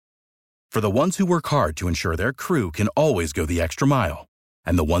For the ones who work hard to ensure their crew can always go the extra mile,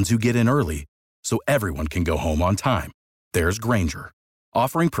 and the ones who get in early so everyone can go home on time, there's Grainger,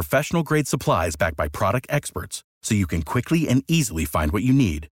 offering professional-grade supplies backed by product experts so you can quickly and easily find what you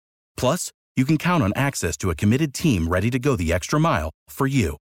need. Plus, you can count on access to a committed team ready to go the extra mile for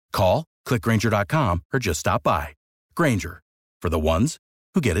you. Call, click Grainger.com, or just stop by. Grainger, for the ones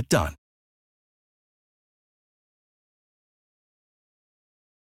who get it done.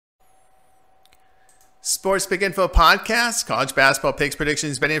 Sports Pick Info Podcast, college basketball picks,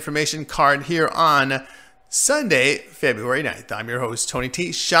 predictions, betting information card here on Sunday, February 9th. I'm your host, Tony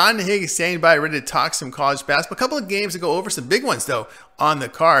T. Sean Higgs standing by, ready to talk some college basketball. A couple of games to go over, some big ones, though, on the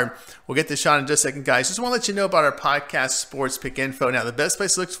card. We'll get to Sean in just a second, guys. Just want to let you know about our podcast, Sports Pick Info. Now, the best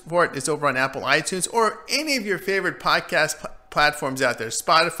place to look for it is over on Apple iTunes or any of your favorite podcast platforms out there.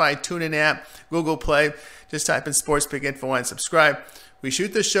 Spotify, TuneIn app, Google Play. Just type in Sports Pick Info and subscribe. We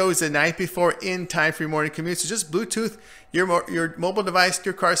shoot the shows the night before in time for your morning commute. So just Bluetooth your mobile device,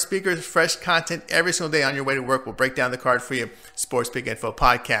 your car speakers, fresh content every single day on your way to work. We'll break down the card for you. Sports Pick Info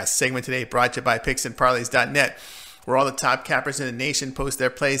Podcast. Segment today brought to you by PicksandParlays.net, where all the top cappers in the nation post their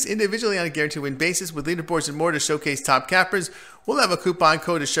plays individually on a guaranteed win basis with leaderboards and more to showcase top cappers. We'll have a coupon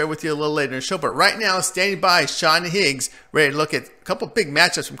code to share with you a little later in the show. But right now, standing by, Sean Higgs, ready to look at a couple big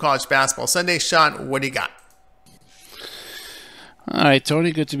matchups from college basketball Sunday. Sean, what do you got? All right,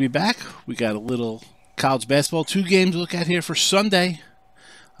 Tony, good to be back. We got a little college basketball, 2 games to look at here for Sunday.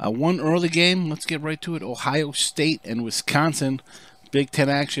 One early game, let's get right to it. Ohio State and Wisconsin, Big Ten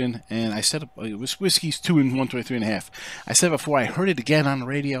action. And I said Whiskey's 2 and 123.5. I said before, I heard it again on the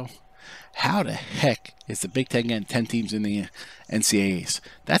radio. How the heck is the Big Ten getting 10 teams in the NCAAs?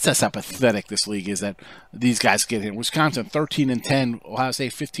 That's how pathetic this league is, that these guys get in. Wisconsin 13 and 10, Ohio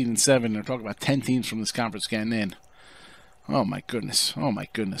State 15 and 7. They're talking about 10 teams from this conference getting in. Oh, my goodness. Oh, my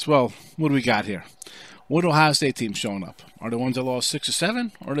goodness. Well, what do we got here? What Ohio State team showing up? Are the ones that lost 6 or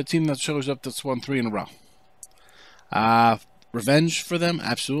 7, or the team that shows up that's won 3 in a row? Revenge for them?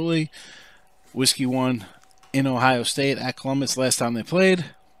 Absolutely. Whiskey won in Ohio State at Columbus last time they played.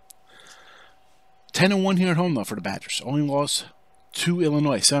 10-1 here at home, though, for the Badgers. Only lost to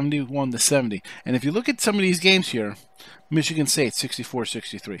Illinois, 71-70. And if you look at some of these games here, Michigan State,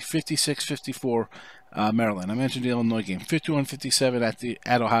 64-63. 56-54. Maryland. I mentioned the Illinois game. 51-57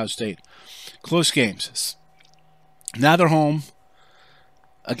 at Ohio State. Close games. Now they're home.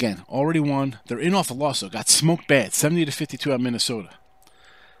 Again, already won. They're in off a loss, though. Got smoked bad. 70-52 at Minnesota.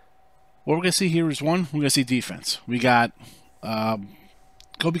 What we're going to see here is, one, we're going to see defense. We got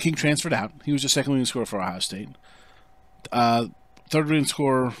Kobe King transferred out. He was the second leading scorer for Ohio State. Third leading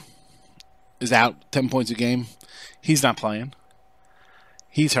scorer is out. 10 points a game. He's not playing.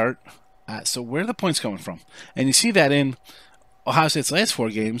 He's hurt. So where are the points coming from? And you see that in Ohio State's last 4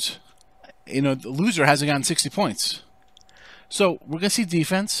 games. The loser hasn't gotten 60 points. So we're going to see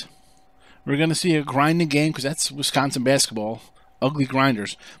defense. We're going to see a grinding game because that's Wisconsin basketball. Ugly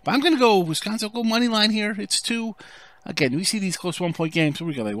grinders. But I'm going to go Wisconsin. I'll go money line here. It's 2. Again, we see these close 1-point games. What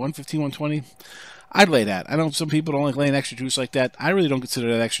we got, like 115, 120? I'd lay that. I know some people don't like laying extra juice like that. I really don't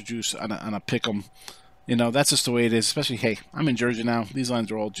consider that extra juice on a pick 'em. That's just the way it is. Especially, hey, I'm in Jersey now. These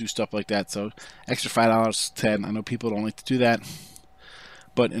lines are all juiced up like that. So extra $5, 10. I know people don't like to do that.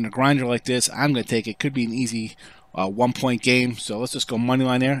 But in a grinder like this, I'm going to take it. Could be an easy 1-point game. So let's just go money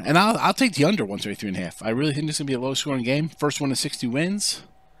line there. And I'll take the under 133.5. I really think this is going to be a low-scoring game. First one to 60 wins.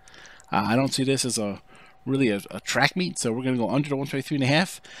 I don't see this as really a track meet. So we're going to go under the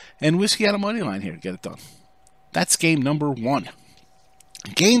 133.5. And Whiskey out of money line here to get it done. That's game number 1.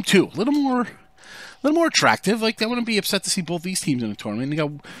 Game 2, a little more attractive. Like, I wouldn't be upset to see both these teams in the tournament. You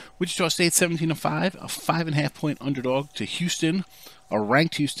got Wichita State 17-5, a 5.5-point underdog to Houston, a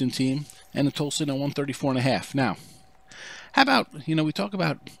ranked Houston team, and the Tulsa at 134.5. Now, how about, we talk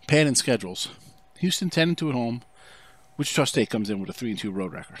about padding schedules. Houston 10-2 at home. Wichita State comes in with a 3-2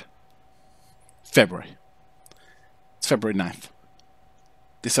 road record. February. It's February 9th.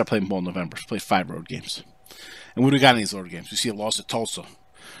 They start playing ball in November. Play 5 road games. And what do we got in these road games? We see a loss at Tulsa,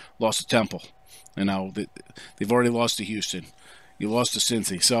 loss to Temple. They've already lost to Houston. You lost to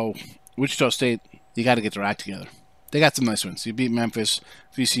Cincy. So, Wichita State, you got to get their act together. They got some nice wins. You beat Memphis.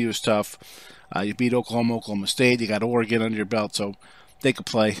 VCU is tough. You beat Oklahoma State. You got Oregon under your belt. So, they could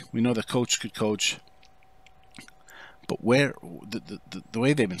play. We know the coach could coach. But where the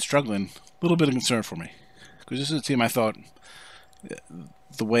way they've been struggling, a little bit of concern for me. Because this is a team I thought,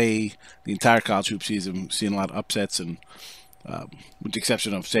 the way the entire college hoop season, seeing a lot of upsets and with the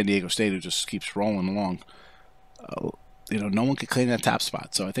exception of San Diego State, who just keeps rolling along. No one could claim that top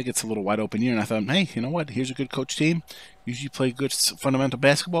spot. So I think it's a little wide open year. And I thought, hey, you know what? Here's a good coach team. Usually play good fundamental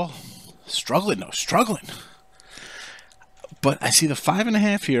basketball. Struggling. But I see the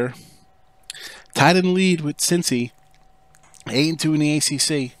 5.5 here, tied in the lead with Cincy, 8-2 in the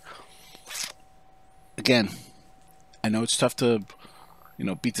ACC. Again, I know it's tough to,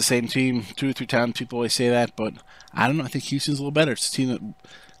 beat the same team 2 or 3 times. People always say that, but I don't know. I think Houston's a little better. It's a team that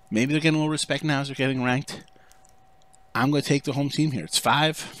maybe they're getting a little respect now as they're getting ranked. I'm going to take the home team here. It's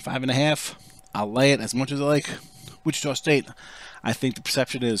 5.5. I'll lay it as much as I like Wichita State. I think the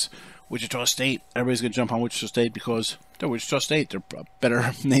perception is Wichita State. Everybody's going to jump on Wichita State because they're Wichita State. They're a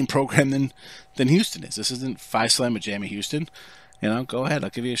better name program than Houston is. This isn't Phi Slamma Jamma Houston. Go ahead.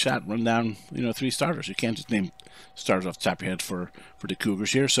 I'll give you a shot. Run down, 3 starters. You can't just name starters off the top of your head for the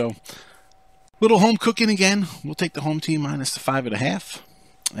Cougars here. So, little home cooking again. We'll take the home team minus the 5.5.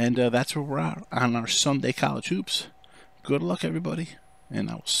 And that's where we're at on our Sunday College Hoops. Good luck, everybody. And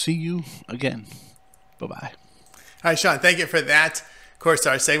I will see you again. Bye-bye. All right, Sean, thank you for that. Of course,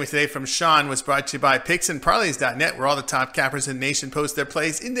 our segment today from Sean was brought to you by PicksandParlays.net, where all the top cappers in the nation post their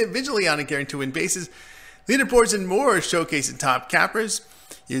plays individually on a guaranteed-win basis. Leaderboards and more showcasing top cappers.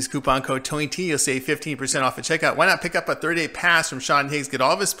 Use coupon code TonyT. You'll save 15% off at checkout. Why not pick up a 30-day pass from Sean Higgs? Get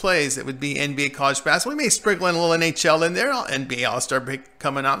all of his plays. It would be NBA college basketball. We may sprinkle in a little NHL in there. NBA All-Star break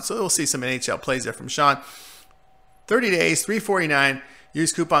coming up, so we'll see some NHL plays there from Sean. 30 days, $349.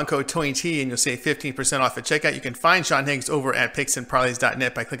 Use coupon code TonyT and you'll save 15% off at checkout. You can find Sean Higgs over at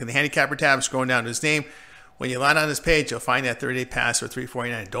PicksandParlays.net by clicking the handicapper tab, scrolling down to his name. When you land on his page, you'll find that 30-day pass for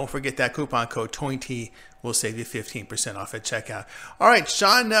 $349. Don't forget that coupon code TonyT will save you 15% off at checkout. All right,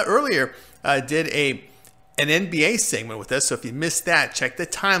 Sean earlier did an NBA segment with us, so if you missed that, check the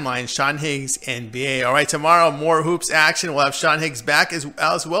timeline, Sean Higgs NBA. All right, tomorrow, more hoops action. We'll have Sean Higgs back as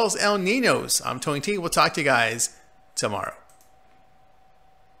well as El Ninos. I'm Tony T. We'll talk to you guys tomorrow.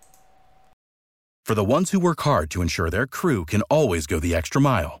 For the ones who work hard to ensure their crew can always go the extra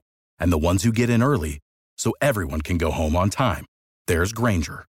mile, and the ones who get in early so everyone can go home on time, there's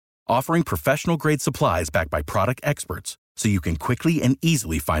Grainger, offering professional-grade supplies backed by product experts so you can quickly and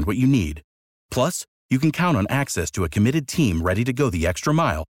easily find what you need. Plus, you can count on access to a committed team ready to go the extra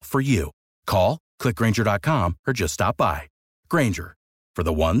mile for you. Call, click Grainger.com, or just stop by. Grainger, for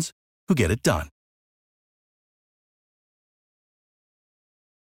the ones who get it done.